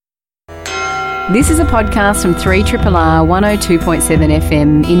This is a podcast from 3RRR 102.7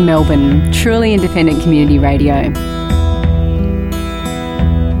 FM in Melbourne, truly independent community radio.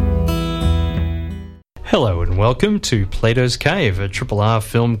 Hello and welcome to Plato's Cave, a RRR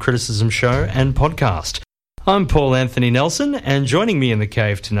film criticism show and podcast. I'm Paul Anthony Nelson, and joining me in the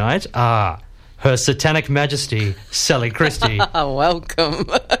cave tonight are Her Satanic Majesty, Sally Christie. Welcome.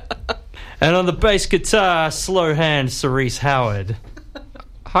 And on the bass guitar, slow hand, Cerise Howard.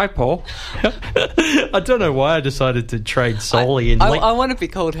 Hi, Paul. I don't know why I decided to trade solely in... I want to be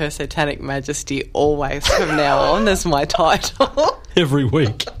called Her Satanic Majesty always from now on. That's my title. Every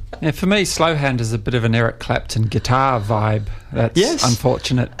week. Yeah, for me, slow hand is a bit of an Eric Clapton guitar vibe. That's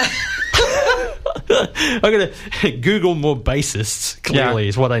unfortunate. I'm going to Google more bassists, clearly,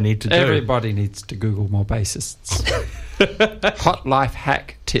 is what I need to do. Everybody needs to Google more bassists. Hot life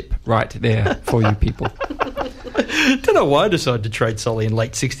hack tip right there for you people. Don't know why I decided to trade solely in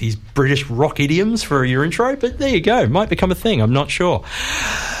late 60s British rock idioms for your intro, but there you go. Might become a thing, I'm not sure.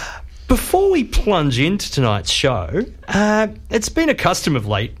 Before we plunge into tonight's show, it's been a custom of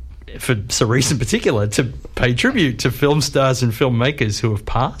late, for Cerise in particular, to pay tribute to film stars and filmmakers who have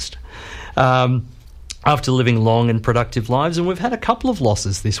passed after living long and productive lives, and we've had a couple of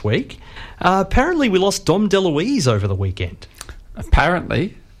losses this week. Apparently we lost Dom DeLuise over the weekend.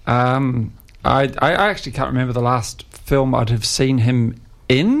 Apparently. I actually can't remember the last film I'd have seen him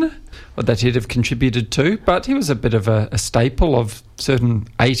in, or that he'd have contributed to, but he was a bit of a staple of certain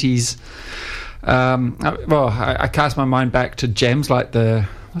 80s. I cast my mind back to gems like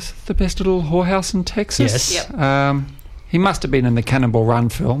what's the Best Little Whorehouse in Texas? Yes. Yep. He must have been in the Cannonball Run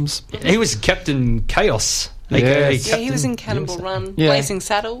films. He was Captain Chaos. Yes. Yeah, he was in Cannonball Run, Yeah. Blazing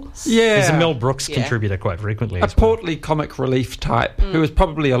Saddles. Yeah. He's a Mel Brooks Yeah. contributor quite frequently. A portly comic relief type who was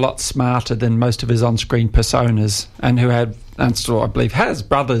probably a lot smarter than most of his on-screen personas, and who had, and still I believe has,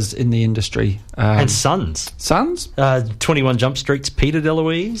 brothers in the industry. And sons. Sons? 21 Jump Street's Peter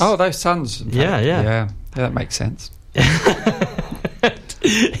DeLuise. Oh, those sons. Yeah. Yeah, that makes sense.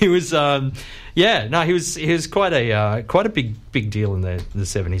 He was... he was quite a big deal in the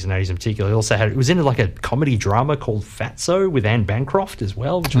 70s and 80s in particular. He also was in like a comedy drama called Fatso with Anne Bancroft as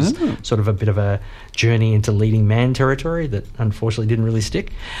well, which was sort of a bit of a journey into leading man territory that unfortunately didn't really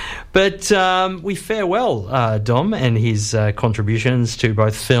stick. But we farewell Dom and his contributions to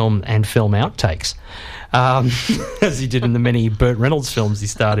both film and film outtakes. As he did in the many Burt Reynolds films he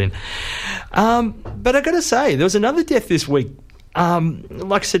starred in. But I got to say, there was another death this week.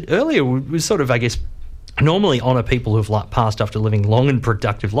 Like I said earlier, we sort of, I guess, normally honour people who've passed after living long and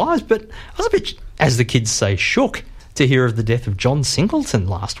productive lives, but I was a bit, as the kids say, shook to hear of the death of John Singleton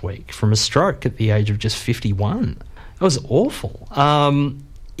last week from a stroke at the age of just 51. It was awful.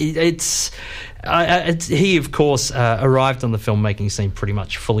 He, of course, arrived on the filmmaking scene pretty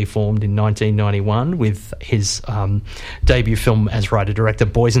much fully formed in 1991 with his debut film as writer-director,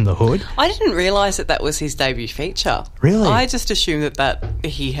 Boys in the Hood. I didn't realise that was his debut feature. Really? I just assumed that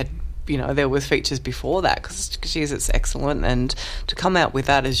he had, there were features before that, because it's excellent, and to come out with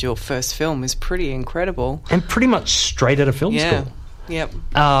that as your first film is pretty incredible. And pretty much straight out of film school. Yep.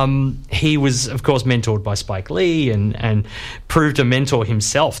 He was, of course, mentored by Spike Lee and proved a mentor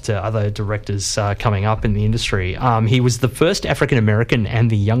himself to other directors coming up in the industry. He was the first African-American and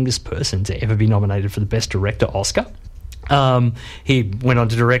the youngest person to ever be nominated for the Best Director Oscar. He went on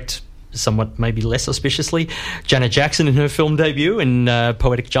to direct, somewhat maybe less auspiciously, Janet Jackson in her film debut in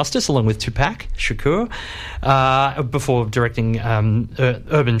Poetic Justice, along with Tupac Shakur, before directing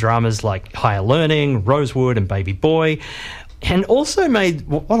urban dramas like Higher Learning, Rosewood and Baby Boy. And also made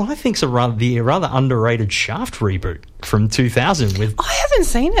what I think is a rather underrated Shaft reboot from 2000 with... I haven't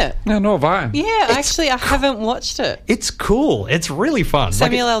seen it. No, nor have I. Yeah, actually, I haven't watched it. It's cool. It's really fun.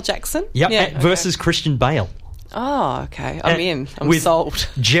 Samuel L. Jackson? Yep, Yeah, versus Christian Bale. Oh, okay. I'm in. I'm with sold.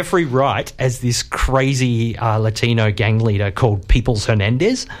 Jeffrey Wright as this crazy Latino gang leader called Peoples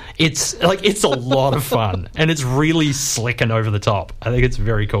Hernandez. It's a lot of fun, and it's really slick and over the top. I think it's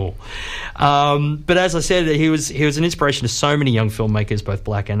very cool. But as I said, he was an inspiration to so many young filmmakers, both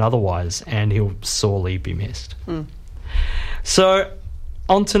black and otherwise, and he'll sorely be missed. So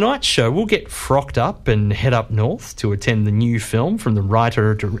on tonight's show, we'll get frocked up and head up north to attend the new film from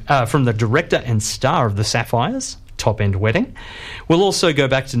the director and star of The Sapphires, Top End Wedding. We'll also go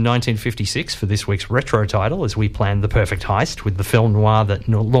back to 1956 for this week's retro title as we plan The Perfect Heist with the film noir that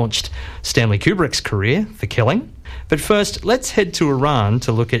launched Stanley Kubrick's career, The Killing. But first, let's head to Iran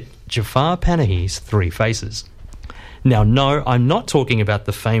to look at Jafar Panahi's Three Faces. Now, no, I'm not talking about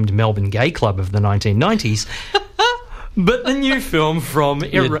the famed Melbourne Gay Club of the 1990s, but the new film from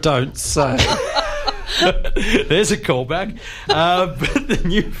You don't say. There's a callback. But the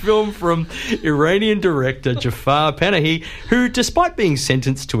new film from Iranian director Jafar Panahi, who, despite being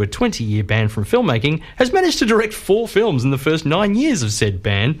sentenced to a 20-year ban from filmmaking, has managed to direct 4 films in the first 9 years of said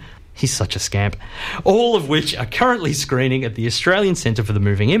ban. He's such a scamp. All of which are currently screening at the Australian Centre for the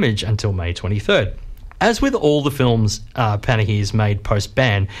Moving Image until May 23rd. As with all the films Panahi has made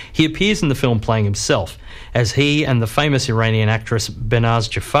post-ban, he appears in the film playing himself, as he and the famous Iranian actress Behnaz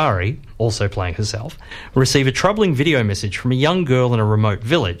Jafari, also playing herself, receive a troubling video message from a young girl in a remote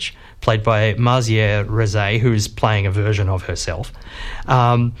village, played by Marzieh Rezai, who is playing a version of herself,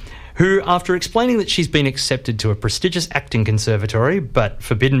 who, after explaining that she's been accepted to a prestigious acting conservatory but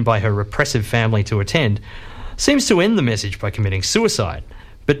forbidden by her repressive family to attend, seems to end the message by committing suicide.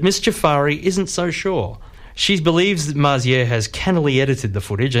 But Miss Jafari isn't so sure. She believes that Marzieh has cannily edited the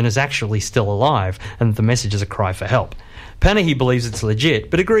footage and is actually still alive, and that the message is a cry for help. Panahi believes it's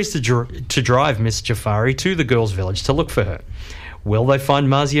legit, but agrees to drive Miss Jafari to the girl's village to look for her. Will they find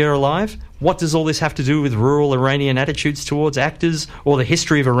Marzieh alive? What does all this have to do with rural Iranian attitudes towards actors, or the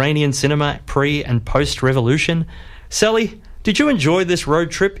history of Iranian cinema pre- and post-revolution? Sally, did you enjoy this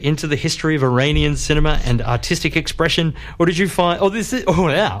road trip into the history of Iranian cinema and artistic expression, or did you find, or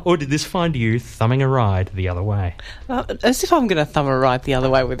did this find you thumbing a ride the other way? As if I'm going to thumb a ride the other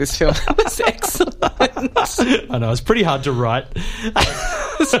way with this film. It was excellent. I know, it's pretty hard to write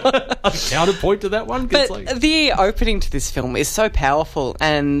a counterpoint to that one. But the opening to this film is so powerful,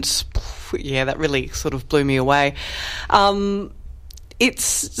 and yeah, that really sort of blew me away. It's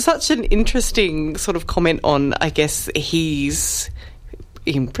such an interesting sort of comment on, I guess, his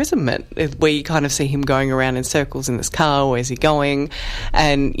imprisonment, where you kind of see him going around in circles in this car. Where's he going?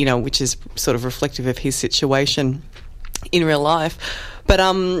 And, you know, which is sort of reflective of his situation in real life. But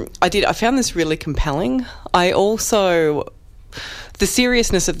I found this really compelling. The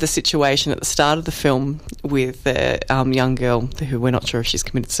seriousness of the situation at the start of the film with the young girl, who we're not sure if she's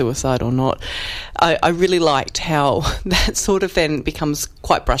committed suicide or not, I really liked how that sort of then becomes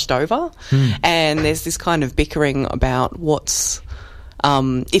quite brushed over. And there's this kind of bickering about what's,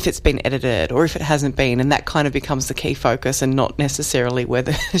 if it's been edited or if it hasn't been, and that kind of becomes the key focus and not necessarily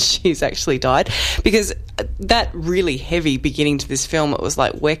whether she's actually died. Because that really heavy beginning to this film, it was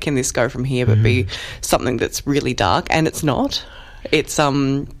like, where can this go from here but be something that's really dark? And it's not. It's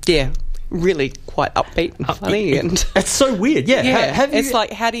really quite upbeat and funny, and it's so weird. It's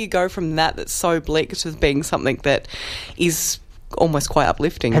like, how do you go from that that's so bleak to being something that is almost quite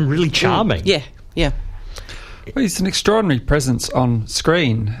uplifting and really charming? Yeah. Well, he's an extraordinary presence on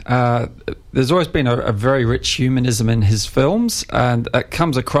screen. There's always been a very rich humanism in his films, and it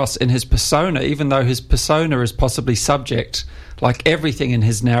comes across in his persona, even though his persona is possibly subject. Like everything in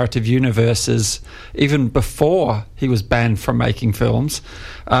his narrative universe is, even before he was banned from making films,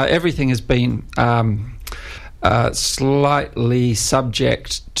 everything has been slightly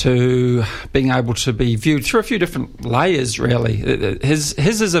subject to being able to be viewed through a few different layers, really. His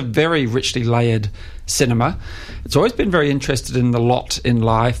is a very richly layered cinema. It's always been very interested in the lot in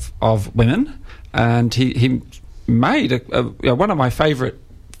life of women, and he made one of my favourite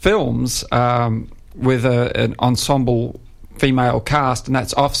films with an ensemble female cast, and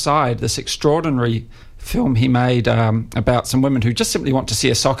that's Offside, this extraordinary film he made about some women who just simply want to see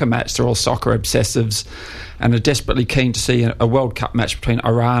a soccer match. They're all soccer obsessives and are desperately keen to see a World Cup match between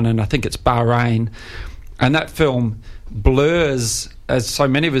Iran and I think it's Bahrain. And that film blurs, as so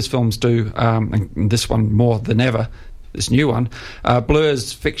many of his films do, and this one more than ever, this new one,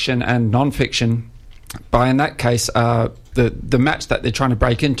 blurs fiction and non-fiction by, in that case, the match that they're trying to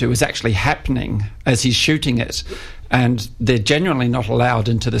break into is actually happening as he's shooting it. And they're genuinely not allowed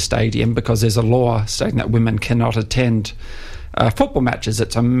into the stadium because there's a law saying that women cannot attend football matches.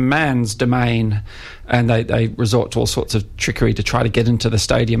 It's a man's domain, and they resort to all sorts of trickery to try to get into the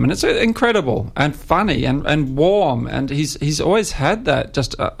stadium. And it's incredible and funny and warm. And he's always had that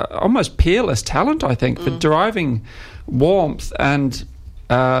just almost peerless talent, I think, for deriving warmth and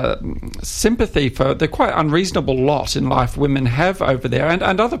sympathy for the quite unreasonable lot in life women have over there, and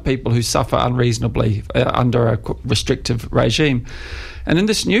other people who suffer unreasonably under a restrictive regime. And in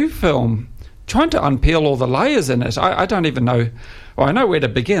this new film, trying to unpeel all the layers in it, I don't even know. Well, I know where to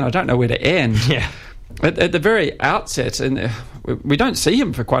begin. I don't know where to end. Yeah. At the very outset, and we don't see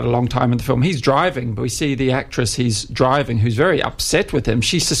him for quite a long time in the film. He's driving, but we see the actress he's driving who's very upset with him.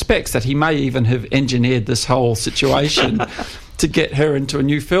 She suspects that he may even have engineered this whole situation to get her into a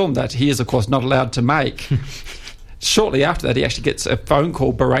new film that he is, of course, not allowed to make. Shortly after that, he actually gets a phone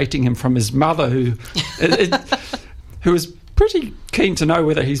call berating him from his mother, who is pretty keen to know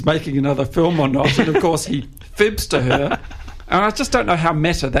whether he's making another film or not. And, of course, he fibs to her And I just don't know how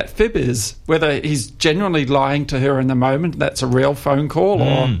meta that fib is, whether he's genuinely lying to her in the moment, that's a real phone call,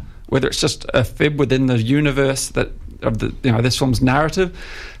 or whether it's just a fib within the universe that of the this film's narrative,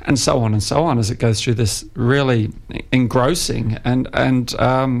 and so on as it goes through this really engrossing and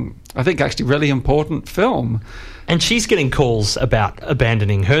I think actually really important film. And she's getting calls about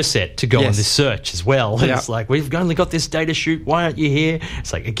abandoning her set to go on this search as well. And it's like, we've only got this day to shoot. Why aren't you here?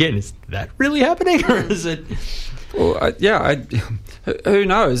 It's like, again, is that really happening, or is it? Well, who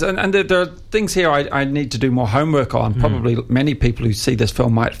knows? And there are things here I need to do more homework on. Probably many people who see this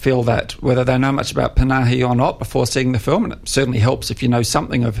film might feel that, whether they know much about Panahi or not before seeing the film, and it certainly helps if you know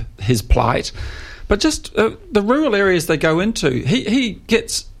something of his plight. But just the rural areas they go into, he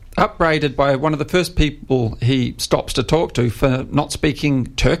gets upbraided by one of the first people he stops to talk to for not speaking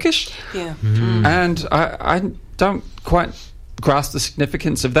Turkish. Yeah. And I don't quite grasp the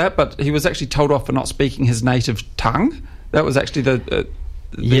significance of that, but he was actually told off for not speaking his native tongue. That was actually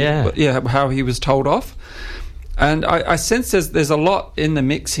how he was told off. And I sense there's a lot in the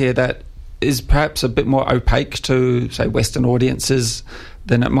mix here that is perhaps a bit more opaque to, say, Western audiences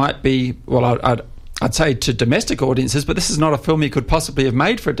than it might be. Well, I'd say to domestic audiences, but this is not a film he could possibly have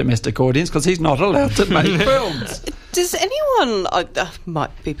made for a domestic audience because he's not allowed to make films. Does anyone, I might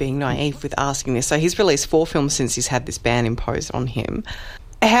be being naive with asking this, so he's released 4 films since he's had this ban imposed on him.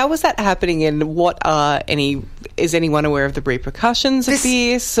 How was that happening, and is anyone aware of the repercussions of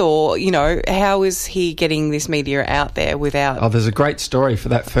this, or, how is he getting this media out there without... Oh, there's a great story for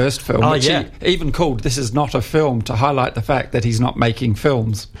that first film, which he even called This Is Not a Film, to highlight the fact that he's not making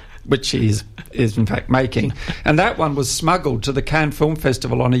films, which he is in fact making. And that one was smuggled to the Cannes Film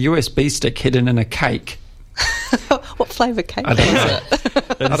Festival on a USB stick hidden in a cake. What flavour cake I don't is know. it?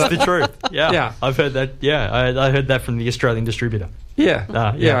 That's the truth. Yeah. I've heard that. Yeah, I heard that from the Australian distributor.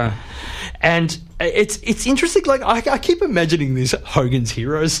 Yeah. And it's interesting. Like I keep imagining this Hogan's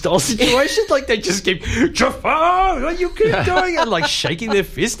Heroes style situation. Like they just keep Jafar, what you keep doing, and like shaking their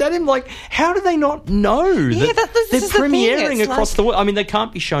fist at him. Like, how do they not know that they're premiering across the world? I mean, they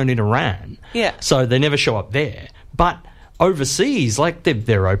can't be shown in Iran. Yeah. So they never show up there. But overseas, like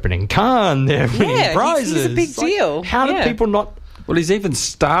they're opening Cannes, they're winning prizes. He's a big deal. How do people not? Well, he's even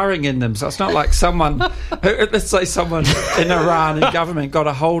starring in them, so it's not like someone, let's say someone in Iran in government got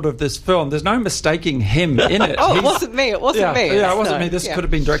a hold of this film. There's no mistaking him in it. It wasn't me. It wasn't me. Yeah, it wasn't me. This could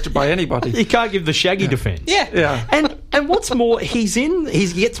have been directed by anybody. You can't give the Shaggy defence. Yeah. And what's more, he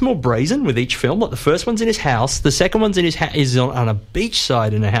gets more brazen with each film. Like the first one's in his house, the second one's in his is on a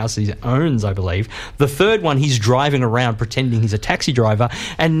beachside in a house he owns, I believe. The third one, he's driving around pretending he's a taxi driver,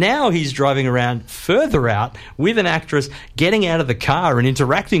 and now he's driving around further out with an actress, getting out of the car and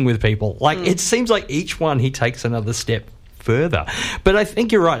interacting with people. Like it seems like each one he takes another step further. But I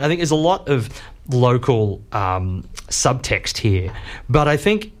think you're right. I think there's a lot of local subtext here. But I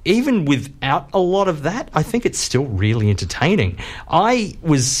think even without a lot of that, I think it's still really entertaining. I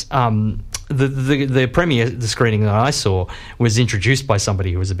was the premiere, the screening that I saw, was introduced by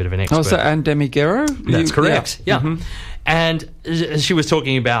somebody who was a bit of an expert. Oh, so Anne Demiguero? That's correct. Yeah. Mm-hmm. And she was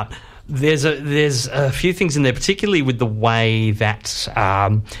talking about there's a few things in there, particularly with the way that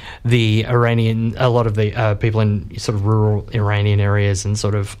the Iranian, a lot of the people in sort of rural Iranian areas and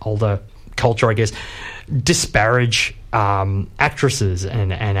sort of older culture, I guess, disparage actresses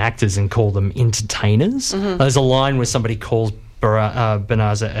and actors and call them entertainers. Mm-hmm. There's a line where somebody calls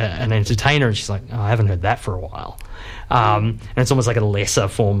Banaz an entertainer, and she's like, I haven't heard that for a while. And it's almost like a lesser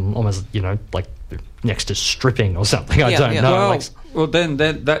form, almost, like next to stripping or something. I don't know. Well, then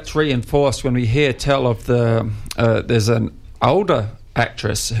that's reinforced when we hear tell of there's an older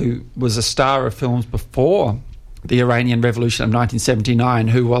actress who was a star of films before the Iranian Revolution of 1979,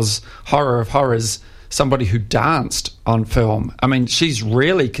 who was, horror of horrors, somebody who danced on film. I mean, she's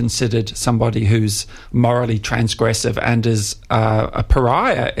really considered somebody who's morally transgressive and is a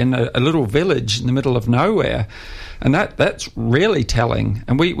pariah in a little village in the middle of nowhere. And that's really telling.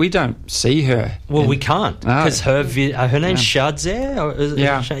 And we don't see her. Well, we can't, because her name's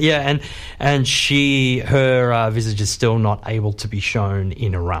Shadzeh. And her visage is still not able to be shown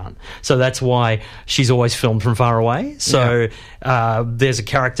in Iran. So that's why she's always filmed from far away. So there's a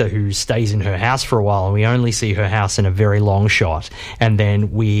character who stays in her house for a while, and we only see her house in a very long shot, and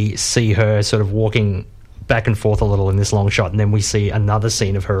then we see her sort of walking back and forth a little in this long shot, and then we see another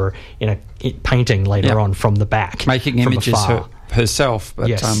scene of her in a painting later on from the back, making images herself, but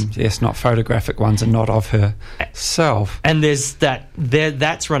not photographic ones, and not of herself. And there's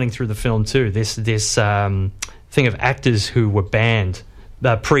that's running through the film too. This thing of actors who were banned.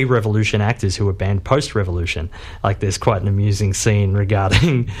 Pre-revolution actors who were banned post-revolution. Like, there's quite an amusing scene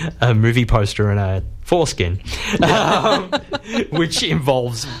regarding a movie poster in a foreskin, which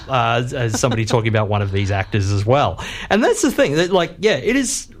involves somebody talking about one of these actors as well. And that's the thing, that it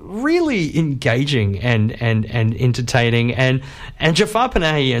is really engaging and entertaining, and Jafar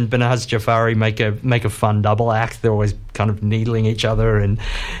Panahi and Behnaz Jafari make a fun double act. They're always kind of needling each other, and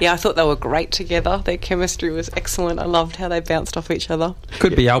I thought they were great together. Their chemistry was excellent. I loved how they bounced off each other.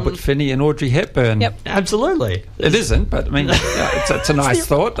 Could be Albert Finney and Audrey Hepburn. Yep, absolutely. It isn't, but I mean, it's a nice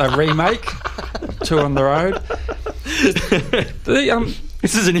thought. A remake, Two on the Road.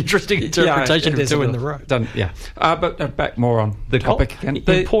 This is an interesting interpretation of Two in the Road. But back more on the topic again.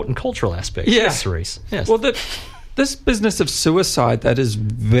 The important cultural aspect. Yeah. Yes, Cerise. Yes. Well, this business of suicide that is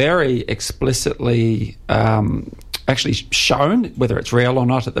very explicitly actually shown, whether it's real or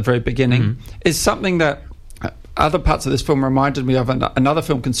not at the very beginning, is something that other parts of this film reminded me of another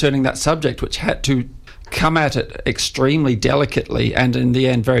film concerning that subject, which had to come at it extremely delicately and in the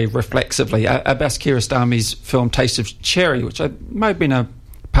end very reflexively. Abbas Kiarostami's film Taste of Cherry, which may have been a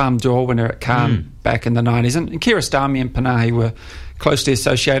Palme d'Or winner at Cannes back in the 90s. And Kiarostami and Panahi were closely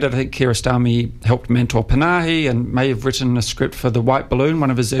associated. I think Kiarostami helped mentor Panahi and may have written a script for The White Balloon, one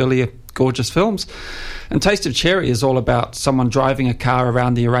of his earlier gorgeous films. And Taste of Cherry is all about someone driving a car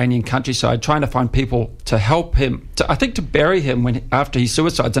around the Iranian countryside trying to find people to help him, to bury him after he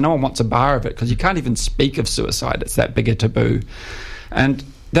suicides. And no one wants a bar of it because you can't even speak of suicide. It's that big a taboo. And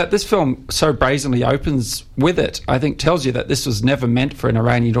that this film so brazenly opens with it, I think tells you that this was never meant for an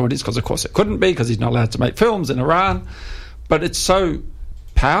Iranian audience, because of course it couldn't be, because he's not allowed to make films in Iran. But it's so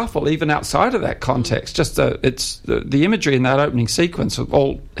powerful even outside of that context. Just the imagery in that opening sequence,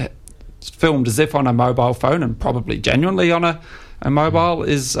 all filmed as if on a mobile phone and probably genuinely on a mobile,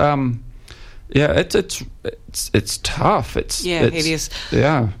 is it's tough. It is.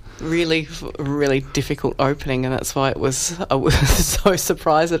 Yeah. Really, really difficult opening, and that's why I was so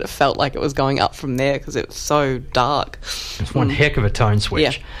surprised that it felt like it was going up from there, because it was so dark. It's one heck of a tone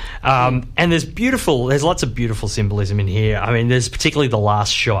switch. Yeah. And there's lots of beautiful symbolism in here. I mean, there's particularly the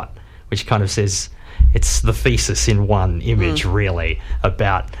last shot, which kind of says it's the thesis in one image, really,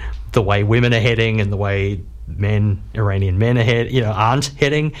 about the way women are heading and the way Iranian men aren't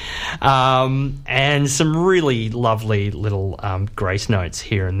heading, and some really lovely little grace notes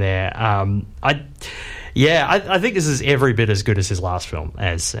here and there. I think this is every bit as good as his last film,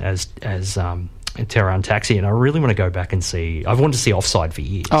 as Tehran Taxi, and I really want to go back and see. I've wanted to see Offside for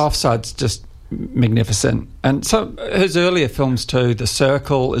years. Offside's just magnificent, and so his earlier films too. The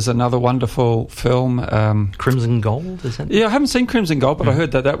Circle is another wonderful film. Crimson Gold, is it? Yeah, I haven't seen Crimson Gold, but I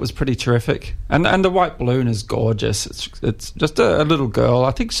heard that was pretty terrific. And The White Balloon is gorgeous. It's just a little girl.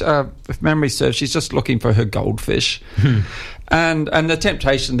 I think, if memory serves, she's just looking for her goldfish. And the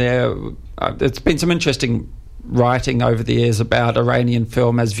temptation there. There's been some interesting writing over the years about Iranian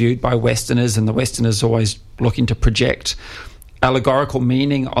film as viewed by Westerners, and the Westerners always looking to project allegorical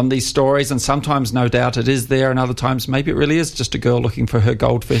meaning on these stories, and sometimes no doubt it is there, and other times maybe it really is just a girl looking for her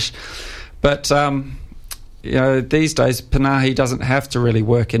goldfish. But these days Panahi doesn't have to really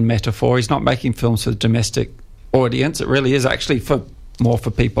work in metaphor. He's not making films for the domestic audience. It really is actually more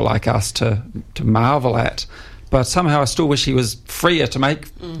for people like us to marvel at. But somehow I still wish he was freer to make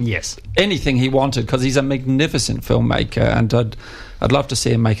anything he wanted, because he's a magnificent filmmaker, and I'd love to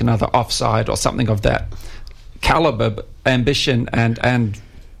see him make another Offside or something of that caliber, ambition and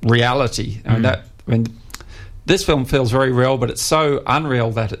reality. I mean, this film feels very real, but it's so unreal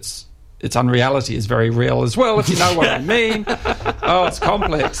that its unreality is very real as well, if you know what I mean. Oh, it's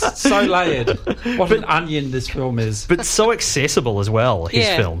complex. It's so layered. What an onion this film is. But so accessible as well, his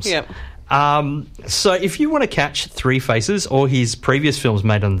films. Yeah. So if you want to catch Three Faces or his previous films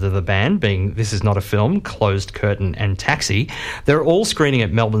made under the ban, being This Is Not a Film, Closed Curtain and Taxi, they're all screening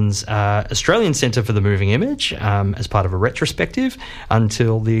at Melbourne's Australian Centre for the Moving Image as part of a retrospective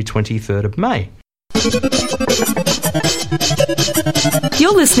until the 23rd of May.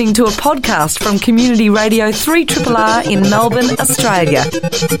 You're listening to a podcast from Community Radio 3RRR in Melbourne, Australia.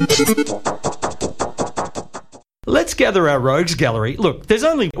 Let's gather our rogues gallery. Look, there's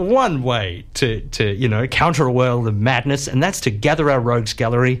only one way to counter a world of madness, and that's to gather our rogues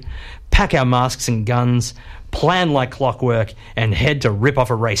gallery, pack our masks and guns, plan like clockwork, and head to rip off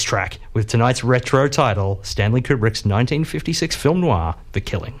a racetrack with tonight's retro title, Stanley Kubrick's 1956 film noir, The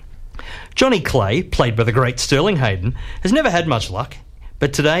Killing. Johnny Clay, played by the great Sterling Hayden, has never had much luck,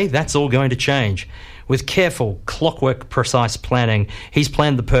 but today that's all going to change. With careful, clockwork, precise planning, he's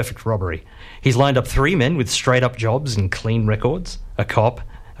planned the perfect robbery. He's lined up 3 men with straight-up jobs and clean records, a cop,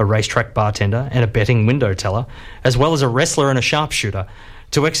 a racetrack bartender, and a betting window teller, as well as a wrestler and a sharpshooter,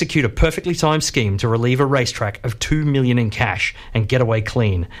 to execute a perfectly timed scheme to relieve a racetrack of $2 million in cash and get away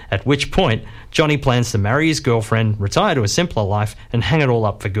clean, at which point Johnny plans to marry his girlfriend, retire to a simpler life, and hang it all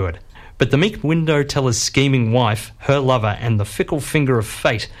up for good. But the meek window teller's scheming wife, her lover, and the fickle finger of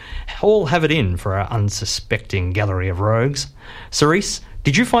fate all have it in for our unsuspecting gallery of rogues. Cerise,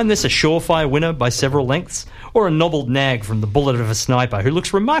 did you find this a surefire winner by several lengths, or a nobbled nag from the bullet of a sniper who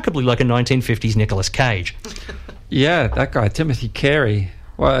looks remarkably like a 1950s Nicolas Cage? Yeah, that guy, Timothy Carey,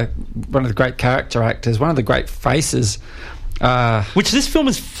 one of the great character actors, one of the great faces. Which this film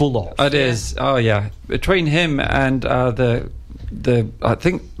is full of. It is. Oh, yeah. Between him and the I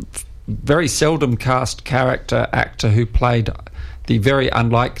think, very seldom cast character actor who played the very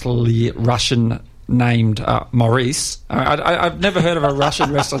unlikely Russian named Maurice. I've never heard of a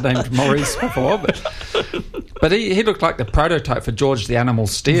Russian wrestler named Maurice before, but he looked like the prototype for George the Animal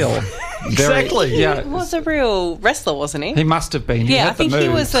Steele. Exactly. He was a real wrestler, wasn't he? He must have been. I think he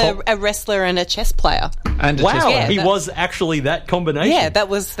was a wrestler and a chess player. And a chess player. He was actually that combination. Yeah,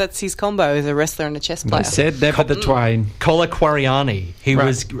 that's his combo, as a wrestler and a chess player. They said never the twain. Cola Quariani. He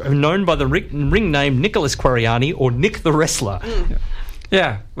was known by the ring name Nicholas Quariani, or Nick the Wrestler.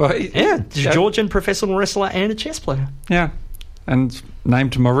 Yeah. Well, Georgian professional wrestler and a chess player. Yeah. And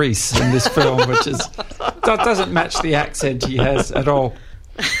named Maurice in this film, which doesn't match the accent he has at all.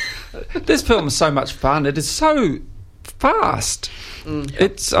 This film is so much fun. It is so fast.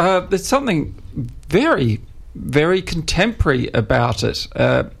 There's something very, very contemporary about it.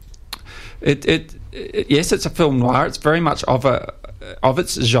 Yes, it's a film noir. It's very much of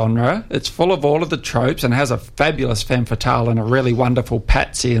its genre. It's full of all of the tropes and has a fabulous femme fatale and a really wonderful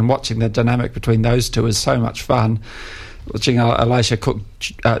Patsy, and watching the dynamic between those two is so much fun. Watching Elisha Cook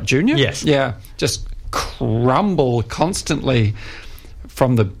Jr. Yes. Yeah, just crumble constantly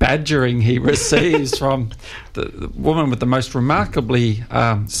from the badgering he receives from the woman with the most remarkably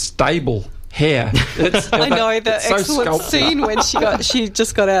stable hair. I know, the so excellent scene when she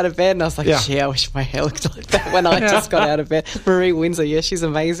just got out of bed, and I was like, I wish my hair looked like that when I just got out of bed. Marie Windsor, she's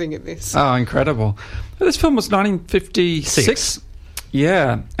amazing at this. Oh, incredible. This film was 1956.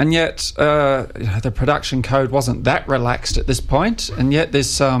 Yeah, and yet the production code wasn't that relaxed at this point, and yet there's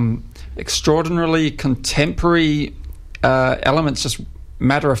some extraordinarily contemporary elements just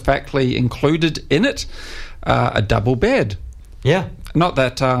matter-of-factly included in it. A double bed. Yeah. Not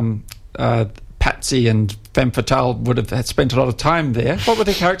that Patsy and Femme Fatale would have had spent a lot of time there. What were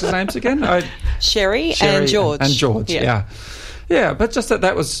their characters' names again? Sherry and George. And George, yeah. Yeah, but just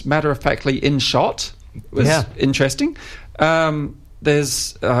that was matter-of-factly in shot was interesting.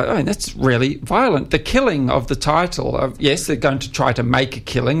 There's, that's really violent. The killing of the title, yes, they're going to try to make a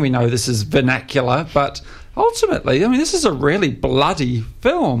killing. We know this is vernacular, but ultimately, this is a really bloody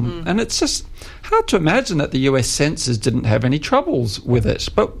film, and it's just hard to imagine that the US censors didn't have any troubles with it.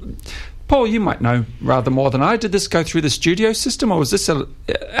 But Paul, you might know rather more than I. Did this go through the studio system, or was this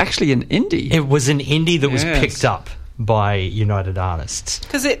actually an indie? It was an indie that was picked up by United Artists,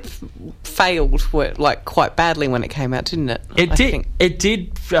 because it failed quite badly when it came out, didn't it? It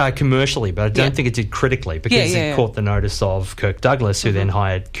did commercially, but I don't think it did critically, because it caught the notice of Kirk Douglas, who then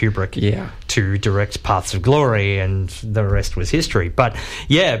hired Kubrick to direct Paths of Glory, and the rest was history. But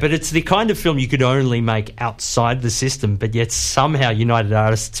it's the kind of film you could only make outside the system, but yet somehow United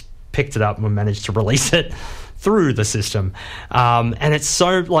Artists picked it up and managed to release it through the system. And it's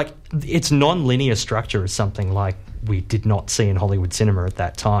so, its non-linear structure is something like we did not see in Hollywood cinema at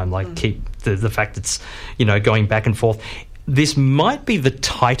that time. Keep the fact it's, going back and forth. This might be the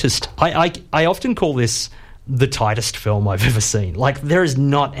tightest. I often call this the tightest film I've ever seen. There is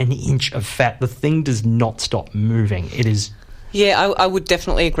not an inch of fat. The thing does not stop moving. It is. Yeah, I would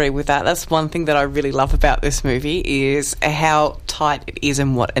definitely agree with that. That's one thing that I really love about this movie, is how tight it is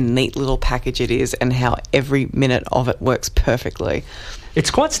and what a neat little package it is, and how every minute of it works perfectly. It's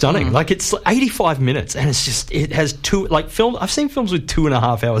quite stunning. It's 85 minutes, and it has film. I've seen films with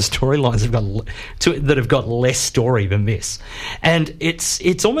 2.5 hour storylines that have got less story than this, and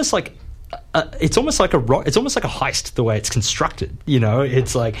it's almost like a heist the way it's constructed.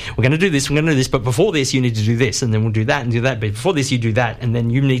 It's like, we're going to do this, but before this you need to do this, and then we'll do that and do that. But before this you do that, and then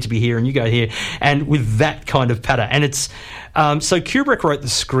you need to be here and you go here, and with that kind of patter. And it's so Kubrick wrote the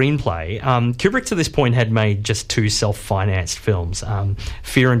screenplay. Kubrick to this point had made just 2 self-financed films,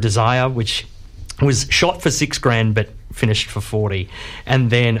 Fear and Desire, which was shot for $6,000 but finished for 40, and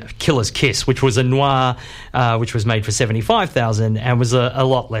then Killer's Kiss, which was a noir, which was made for 75,000 and was a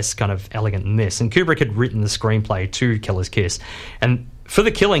lot less kind of elegant than this. And Kubrick had written the screenplay to Killer's Kiss, and for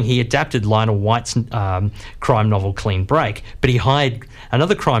The Killing he adapted Lionel White's crime novel Clean Break, but he hired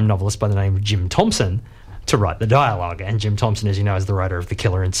another crime novelist by the name of Jim Thompson write the dialogue. And Jim Thompson, as you know, is the writer of The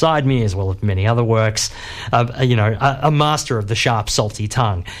Killer Inside Me, as well as many other works. A master of the sharp, salty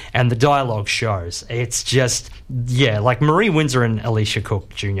tongue. And the dialogue shows. It's just, like Marie Windsor and Alicia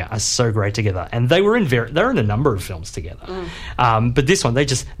Cook Jr. are so great together. And they were they're in a number of films together. But this one, the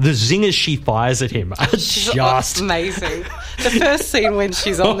zingers she fires at him are just amazing. The first scene when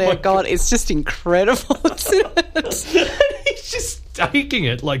she's on there, God, it's just incredible, isn't it? He's just taking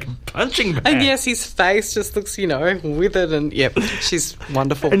it, like punching back. And yes, his face just looks, withered, and she's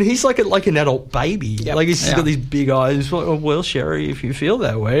wonderful. And he's like an adult baby. Yep. Like he's got these big eyes. Well, Sherry, if you feel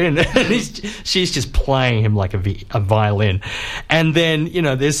that way, and she's just playing him like a violin. And then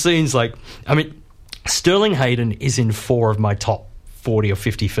there's scenes like, Sterling Hayden is in 4 of my top 40 or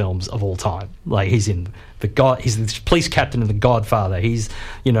 50 films of all time. Like he's in he's the police captain in The Godfather. He's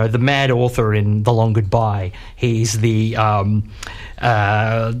the mad author in The Long Goodbye. He's the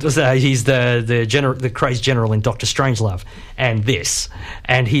crazed general in Doctor Strangelove and this.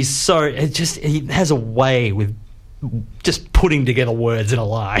 And he has a way with just putting together words in a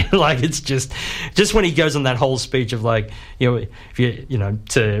line. Like it's just when he goes on that whole speech of like, if you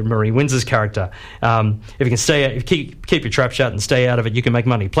to Marie Windsor's character, if you can keep your trap shut and stay out of it, you can make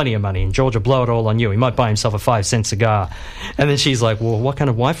money, plenty of money, and George will blow it all on you. He might buy himself a 5-cent cigar. And then she's like, well, what kind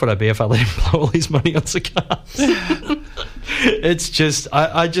of wife would I be if I let him blow all his money on cigars? It's just,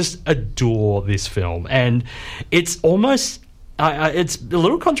 I just adore this film. And it's almost, it's a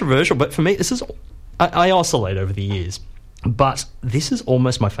little controversial, but for me, this is, I oscillate over the years, but this is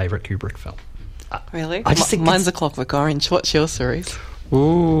almost my favourite Kubrick film. Really? I just think mine's A Clockwork Orange. What's your series?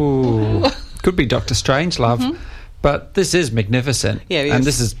 Ooh, could be Dr. Strangelove, but this is magnificent. Yeah, it is. And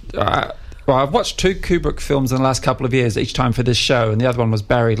this is. I've watched 2 Kubrick films in the last couple of years, each time for this show, and the other one was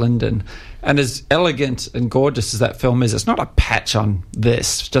Barry Lyndon. And as elegant and gorgeous as that film is, it's not a patch on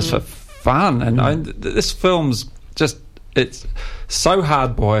this, just for fun. And this film's just, it's so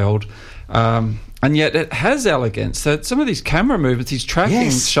hard-boiled. And yet it has elegance. So some of these camera movements, these tracking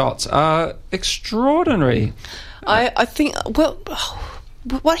shots are extraordinary. I think,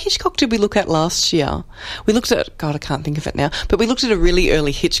 what Hitchcock did we look at last year? We looked at, God, I can't think of it now, but we looked at a really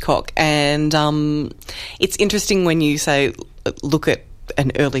early Hitchcock, and it's interesting when you say look at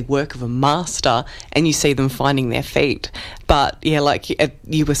an early work of a master and you see them finding their feet. But, like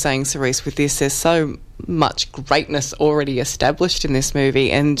you were saying, Cerise, with this, there's so much greatness already established in this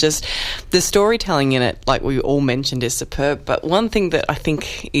movie, and just the storytelling in it, like we all mentioned, is superb. But one thing that I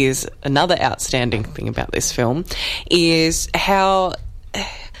think is another outstanding thing about this film is how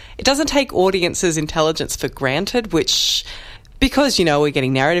it doesn't take audiences' intelligence for granted, which, because, we're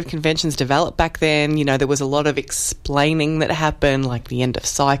getting narrative conventions developed back then, there was a lot of explaining that happened, like the end of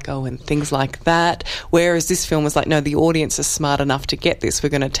Psycho and things like that, whereas this film was like, no, the audience is smart enough to get this. We're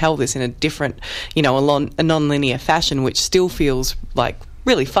going to tell this in a different, a non-linear fashion, which still feels like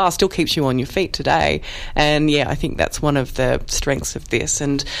really fast, still keeps you on your feet today. And, I think that's one of the strengths of this.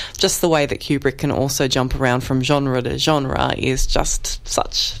 And just the way that Kubrick can also jump around from genre to genre is just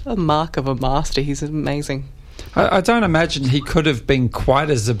such a mark of a master. He's amazing. I don't imagine he could have been quite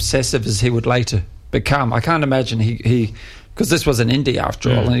as obsessive as he would later become. I can't imagine he because this was an indie after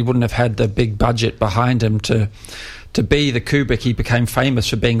all, and he wouldn't have had the big budget behind him to be the Kubrick he became famous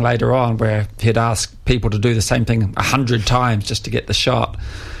for being later on, where he'd ask people to do the same thing 100 times just to get the shot.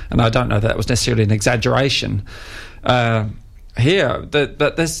 And I don't know that was necessarily an exaggeration. Here,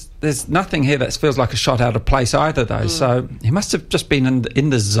 there's nothing here that feels like a shot out of place either, though. So he must have just been in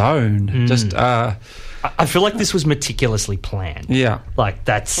the zone. I feel like this was meticulously planned. Yeah. Like,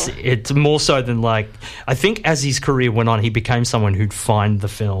 it's more so than, like, I think as his career went on, he became someone who'd find the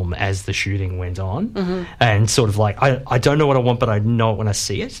film as the shooting went on. And sort of like, I don't know what I want, but I know it when I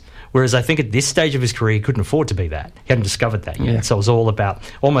see it. Whereas I think at this stage of his career, he couldn't afford to be that. He hadn't discovered that yet. Yeah. So it was all about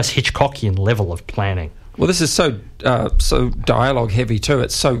almost Hitchcockian level of planning. Well, this is so dialogue heavy too.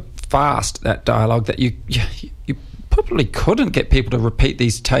 It's so fast, that dialogue, that you probably couldn't get people to repeat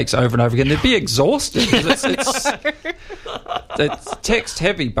these takes over and over again. They'd be exhausted. It's text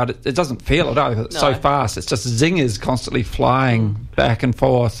heavy, but it doesn't feel it either. It's so fast. It's just zingers constantly flying back and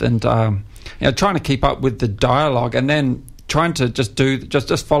forth, and trying to keep up with the dialogue, and then trying to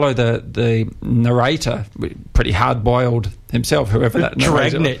just follow the narrator, pretty hard-boiled himself, whoever that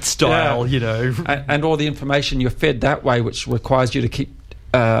narrator. Dragnet style, and all the information you're fed that way, which requires you to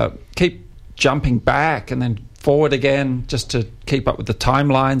keep jumping back and then forward again, just to keep up with the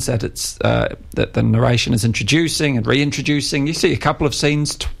timelines that the narration is introducing and reintroducing. You see a couple of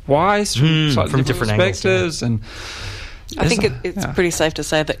scenes twice from different perspectives, angles, and I think it's pretty safe to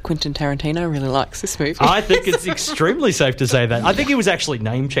say that Quentin Tarantino really likes this movie. I think it's extremely safe to say that. I think he was actually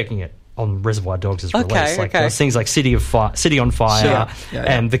name-checking it on Reservoir Dogs is Okay, released. Like okay. those things like City on Fire Sure.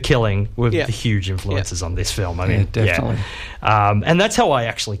 and The Killing were Yeah. the huge influences on this film. I mean, definitely. and that's how I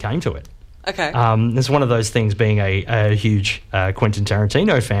actually came to it. Okay. It's one of those things, being a huge Quentin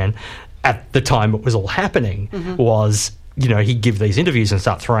Tarantino fan, at the time it was all happening, was, you know, he'd give these interviews and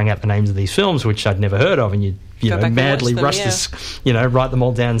start throwing out the names of these films, which I'd never heard of, and you Go know, back and madly watch them, rush to, write them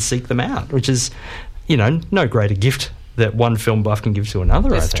all down and seek them out, which is, you know, no greater gift that one film buff can give to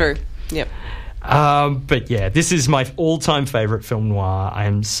another. It's I think. true. Yep. But yeah, this is my all-time favourite film noir. I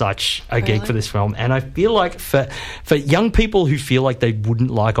am such a geek for this film, and I feel like for young people who feel like they wouldn't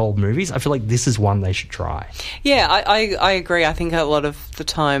like old movies, I feel like this is one they should try. Yeah, I agree. I think a lot of the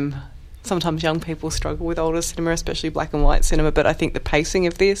time, sometimes young people struggle with older cinema, especially black and white cinema, but I think the pacing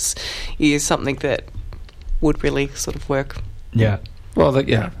of this is something that would really sort of work. Yeah. Well,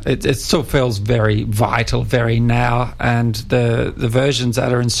 it still feels very vital, very now, and the versions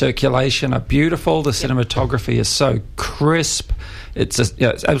that are in circulation are beautiful. The cinematography is so crisp. It's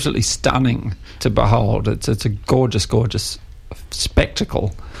it's absolutely stunning to behold. It's a gorgeous, gorgeous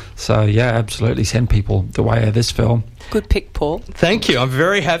spectacle. So yeah, absolutely send people the way of this film. Good pick, Paul. Thank you. I'm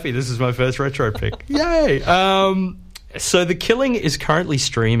very happy this is my first retro pick. Yay! So The Killing is currently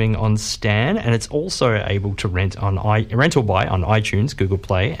streaming on Stan, and it's also able to rent or buy on iTunes, Google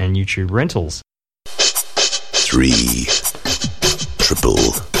Play, and YouTube Rentals. 3 triple.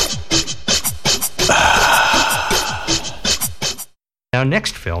 Our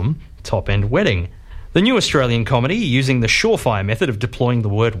next film, Top End Wedding. The new Australian comedy using the surefire method of deploying the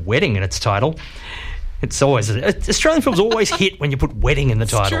word wedding in its title. It's always... Australian films always hit when you put wedding in the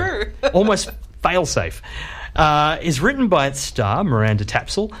title. true. Almost fail-safe. Is written by its star, Miranda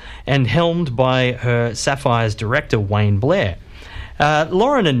Tapsell, and helmed by her Sapphire's director, Wayne Blair.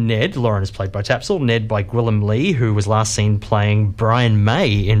 Lauren and Ned, Lauren is played by Tapsell, Ned by Gwilym Lee, who was last seen playing Brian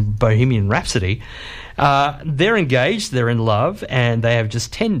May in Bohemian Rhapsody. They're engaged, they're in love, and they have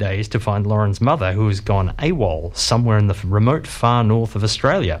just 10 days to find Lauren's mother, who has gone AWOL somewhere in the remote far north of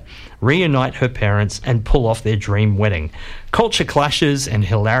Australia, reunite her parents, and pull off their dream wedding. Culture clashes and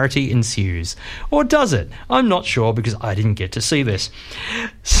hilarity ensues. Or does it? I'm not sure, because I didn't get to see this.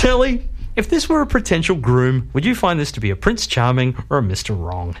 Sally, if this were a potential groom, would you find this to be a Prince Charming or a Mr.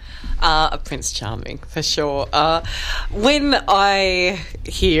 Wrong? A Prince Charming, for sure. When I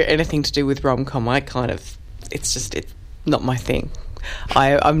hear anything to do with rom-com, it's not my thing.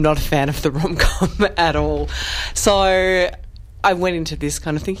 I'm not a fan of the rom-com at all. So I went into this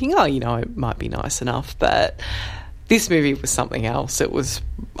kind of thinking, it might be nice enough, but this movie was something else.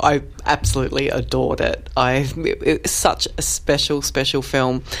 I absolutely adored it. It was such a special, special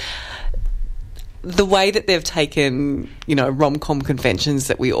film. The way that they've taken, rom-com conventions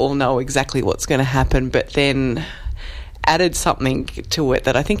that we all know exactly what's going to happen, but then added something to it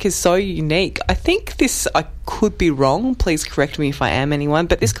that I think is so unique. I think I could be wrong, please correct me if I am, anyone,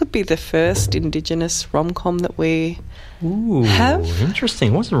 but this could be the first Indigenous rom-com that we have.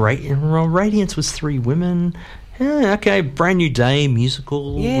 Interesting. Wasn't Radiance was 3 women. Yeah, okay, Brand New Day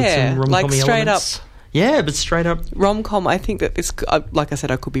musical with some rom-com like straight elements. up. Yeah, but straight up rom-com. I think that this, like I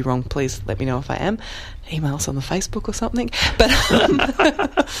said, I could be wrong. Please let me know if I am. Email us on the Facebook or something. But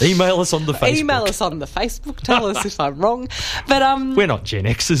email us on the Facebook. Email us on the Facebook. Tell us if I'm wrong. But we're not Gen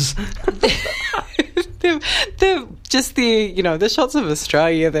Xers. they're just the shots of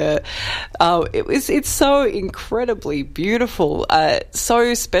Australia. It's so incredibly beautiful,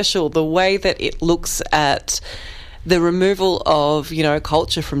 so special. The way that it looks at the removal of,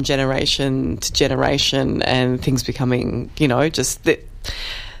 culture from generation to generation and things becoming, just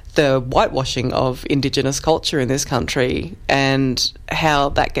the whitewashing of Indigenous culture in this country and how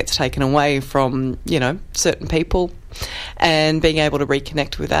that gets taken away from, certain people and being able to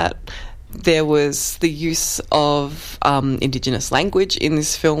reconnect with that. There was the use of Indigenous language in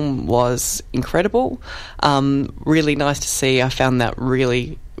this film was incredible. Really nice to see. I found that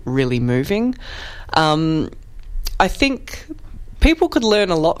really, really moving. I think people could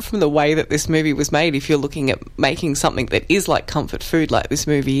learn a lot from the way that this movie was made if you're looking at making something that is like comfort food like this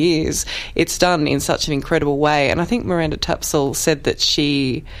movie is. It's done in such an incredible way. And I think Miranda Tapsell said that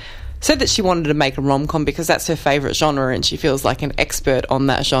she wanted to make a rom-com because that's her favourite genre and she feels like an expert on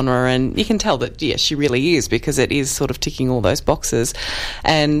that genre, and you can tell that, she really is, because it is sort of ticking all those boxes.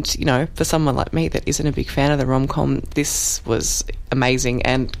 And, for someone like me that isn't a big fan of the rom-com, this was amazing,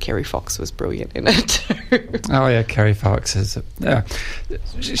 and Kerry Fox was brilliant in it too. Oh yeah, Kerry Fox is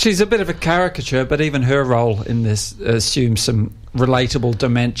she's a bit of a caricature, but even her role in this assumes some relatable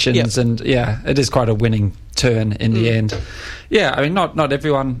dimensions. Yep. And it is quite a winning turn in the end. I mean, not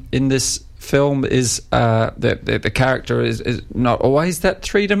everyone in this film is the character is not always that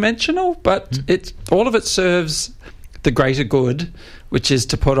three-dimensional, but all of it serves the greater good, which is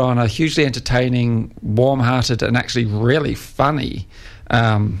to put on a hugely entertaining, warm-hearted, and actually really funny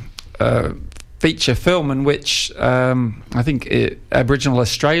feature film in which I think Aboriginal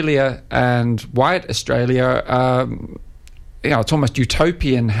Australia and white Australia, it's almost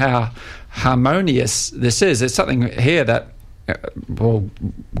utopian how harmonious this is. There's something here that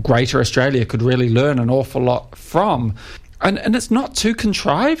Greater Australia could really learn an awful lot from. And it's not too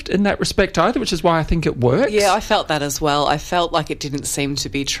contrived in that respect either, which is why I think it works. Yeah, I felt that as well. I felt like it didn't seem to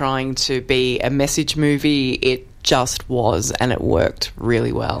be trying to be a message movie. It just was, and it worked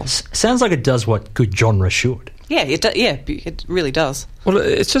really well. Sounds like it does what good genre should. Yeah, it really does. Well,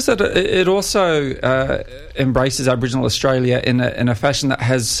 it's just that it also embraces Aboriginal Australia in a fashion that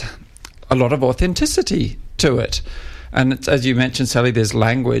has a lot of authenticity to it. And it's, as you mentioned, Sally, there's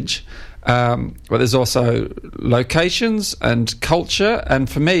language, but there's also locations and culture. And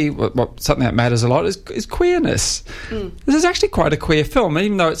for me, something that matters a lot is queerness. This is actually quite a queer film,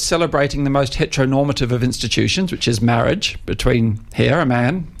 even though it's celebrating the most heteronormative of institutions, which is marriage between a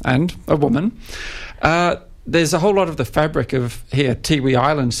man and a woman. There's a whole lot of the fabric of Tiwi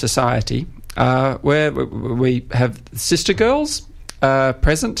Island society, where we have sister girls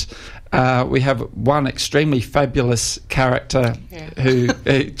present. We have one extremely fabulous character who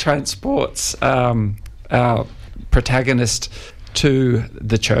transports our protagonist to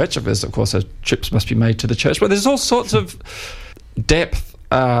the church. Of course, trips must be made to the church, but there's all sorts of depth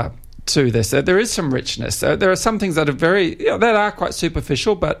to this. There is some richness. There are some things that are that are quite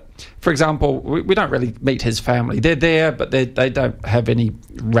superficial, but for example, we don't really meet his family. They're there, but they don't have any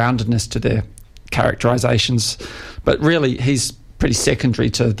roundedness to their characterizations. But really, he's pretty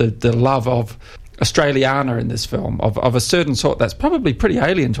secondary to the love of Australiana in this film, of a certain sort that's probably pretty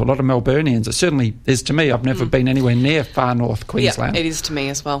alien to a lot of Melburnians. It certainly is to me. I've never been anywhere near far north Queensland. Yeah, it is to me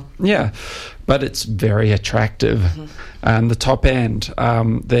as well. Yeah, but it's very attractive. And the top end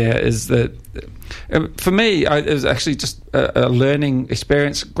there is that... For me, it was actually just a learning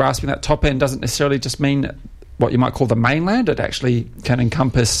experience. Grasping that top end doesn't necessarily just mean what you might call the mainland. It actually can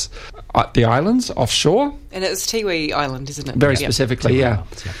encompass the islands offshore. And it's Tiwi Island, isn't it? Very specifically, yeah.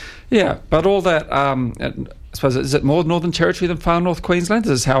 Yeah, but all that, I suppose, is it more Northern Territory than far north Queensland?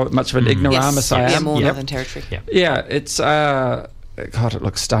 This is how much of an ignoramus I am. Yeah, more Northern Territory. Yeah, it's... God, it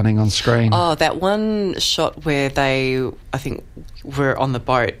looks stunning on screen. Oh, that one shot where they, I think, were on the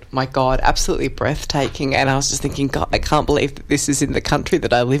boat. My God, absolutely breathtaking. And I was just thinking, God, I can't believe that this is in the country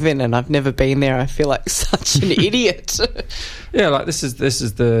that I live in, and I've never been there. I feel like such an idiot. Yeah, like this is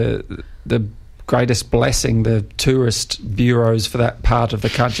the greatest blessing the tourist bureaus for that part of the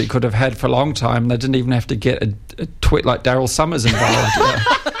country could have had for a long time. They didn't even have to get a twit like Daryl Summers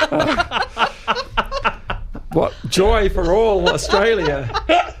involved. What joy for all Australia.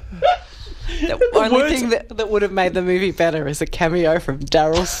 The only thing that would have made the movie better is a cameo from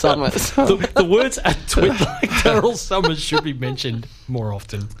Daryl Summers. the words "a twit like Daryl Summers" should be mentioned more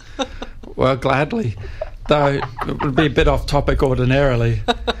often. Well, gladly. Though it would be a bit off topic ordinarily.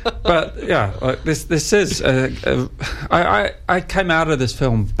 But yeah, like this is... I came out of this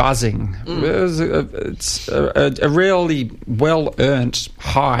film buzzing. It's a really well-earned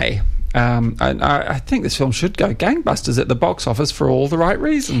high. And I think this film should go gangbusters at the box office for all the right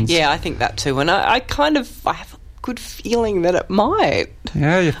reasons. Yeah, I think that too. And I have a good feeling that it might.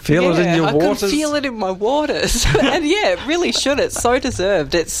 Yeah, you feel it in your waters. I can feel it in my waters. And yeah, it really should. It's so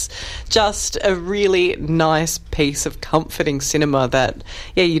deserved. It's just a really nice piece of comforting cinema that,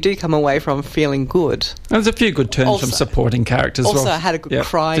 you do come away from feeling good. There's a few good turns from supporting characters. Also, I had a good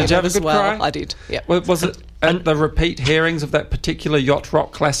cry. Did you have a good cry? I did, yeah. Was it at the repeat hearings of that particular yacht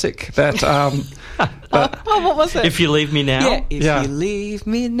rock classic that... what was it? If You Leave Me Now? Yeah, If You Leave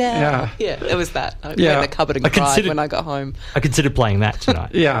Me Now. Yeah, it was that. I went in the cupboard and cried when I got home. I considered playing that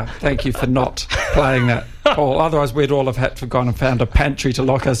tonight. Yeah, thank you for not playing that. Otherwise, we'd all have had to have gone and found a pantry to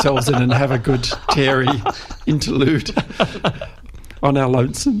lock ourselves in and have a good teary interlude on our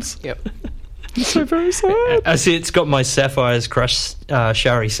lonesomes. Yep. It's so very sad. I see it's got my Sapphire's crush,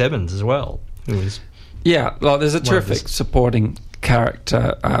 Shari Sevens, as well. Yeah, well, there's a terrific supporting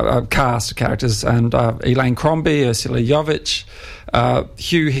character cast of characters, and Elaine Crombie, Ursula Jovic,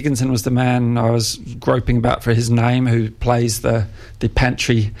 Hugh Higginson was the man I was groping about for his name, who plays the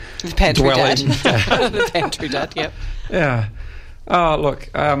pantry dwelling. Dad. The pantry dad. Yep. Yeah. Oh, look.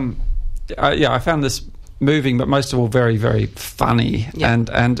 I found this moving, but most of all very, very funny. Yeah.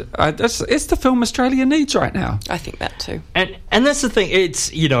 And it's the film Australia needs right now. I think that too. And that's the thing.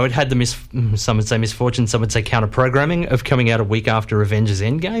 It's, you know, it had the some would say misfortune, some would say counter-programming of coming out a week after Avengers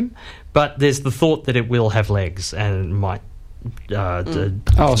Endgame. But there's the thought that it will have legs and might.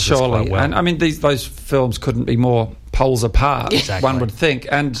 Surely. Well. And I mean, those films couldn't be more poles apart. Exactly. One would think.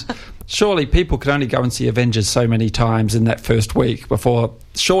 And surely people could only go and see Avengers so many times in that first week before.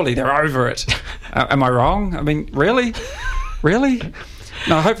 Surely they're over it. Am I wrong? I mean, really?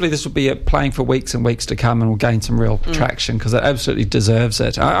 No, hopefully this will be playing for weeks and weeks to come and will gain some real traction because it absolutely deserves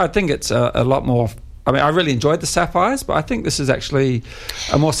it. I think it's a lot more. I mean, I really enjoyed the Sapphires, but I think this is actually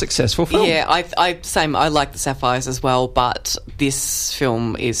a more successful film. Yeah, I like the Sapphires as well, but this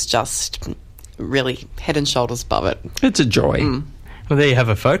film is just really head and shoulders above it. It's a joy. Well, there you have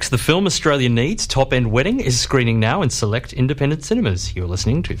it, folks. The film Australia Needs, Top End Wedding, is screening now in select independent cinemas. You're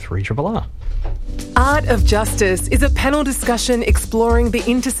listening to 3RRR. Art of Justice is a panel discussion exploring the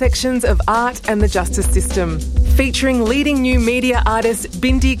intersections of art and the justice system, featuring leading new media artist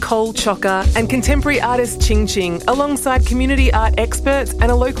Bindi Cole Chocker and contemporary artist Ching Ching, alongside community art experts and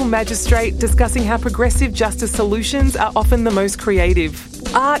a local magistrate discussing how progressive justice solutions are often the most creative.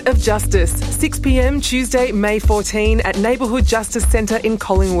 Art of Justice, 6 p.m. Tuesday, May 14 at Neighbourhood Justice Centre in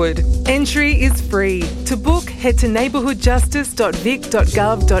Collingwood. Entry is free. To book, head to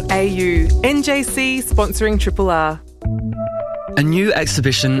neighbourhoodjustice.vic.gov.au. NJC sponsoring RRR. A new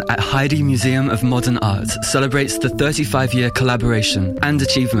exhibition at Heide Museum of Modern Art celebrates the 35-year collaboration and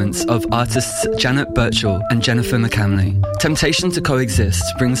achievements of artists Janet Birchall and Jennifer McCamley. Temptation to Coexist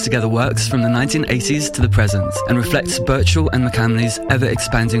brings together works from the 1980s to the present and reflects Birchall and McCamley's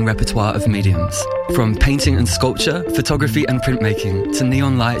ever-expanding repertoire of mediums. From painting and sculpture, photography and printmaking, to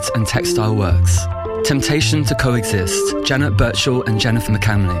neon light and textile works. Temptation to Coexist, Janet Birchall and Jennifer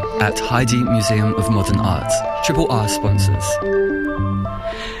McCamley at Heide Museum of Modern Art. RRR sponsors.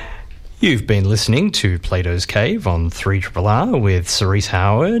 You've been listening to Plato's Cave on 3RRR with Cerise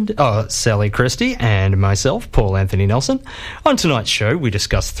Howard, Sally Christie and myself, Paul Anthony Nelson. On tonight's show, we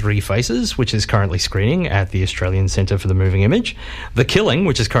discuss Three Faces, which is currently screening at the Australian Centre for the Moving Image, The Killing,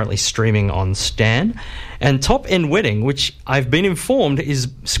 which is currently streaming on Stan, and Top End Wedding, which I've been informed is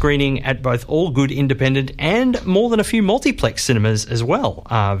screening at both All Good Independent and more than a few multiplex cinemas as well,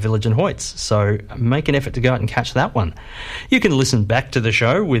 Village and Hoyts. So make an effort to go out and catch that one. You can listen back to the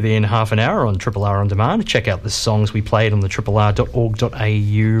show within half an hour on RRR On Demand. Check out the songs we played on the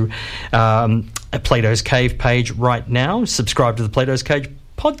rrr.org.au Plato's Cave page right now. Subscribe to the Plato's Cave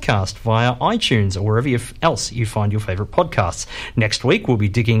podcast via iTunes or wherever else you find your favourite podcasts. Next week, we'll be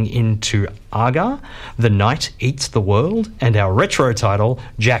digging into Agar, The Night Eats the World, and our retro title,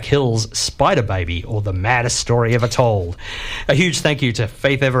 Jack Hill's Spider Baby, or The Maddest Story Ever Told. A huge thank you to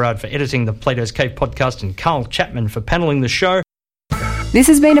Faith Everard for editing the Plato's Cave podcast and Carl Chapman for panelling the show. This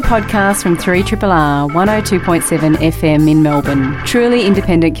has been a podcast from 3RRR 102.7 FM in Melbourne. Truly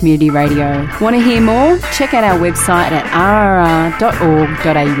independent community radio. Want to hear more? Check out our website at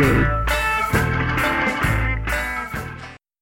rrr.org.au.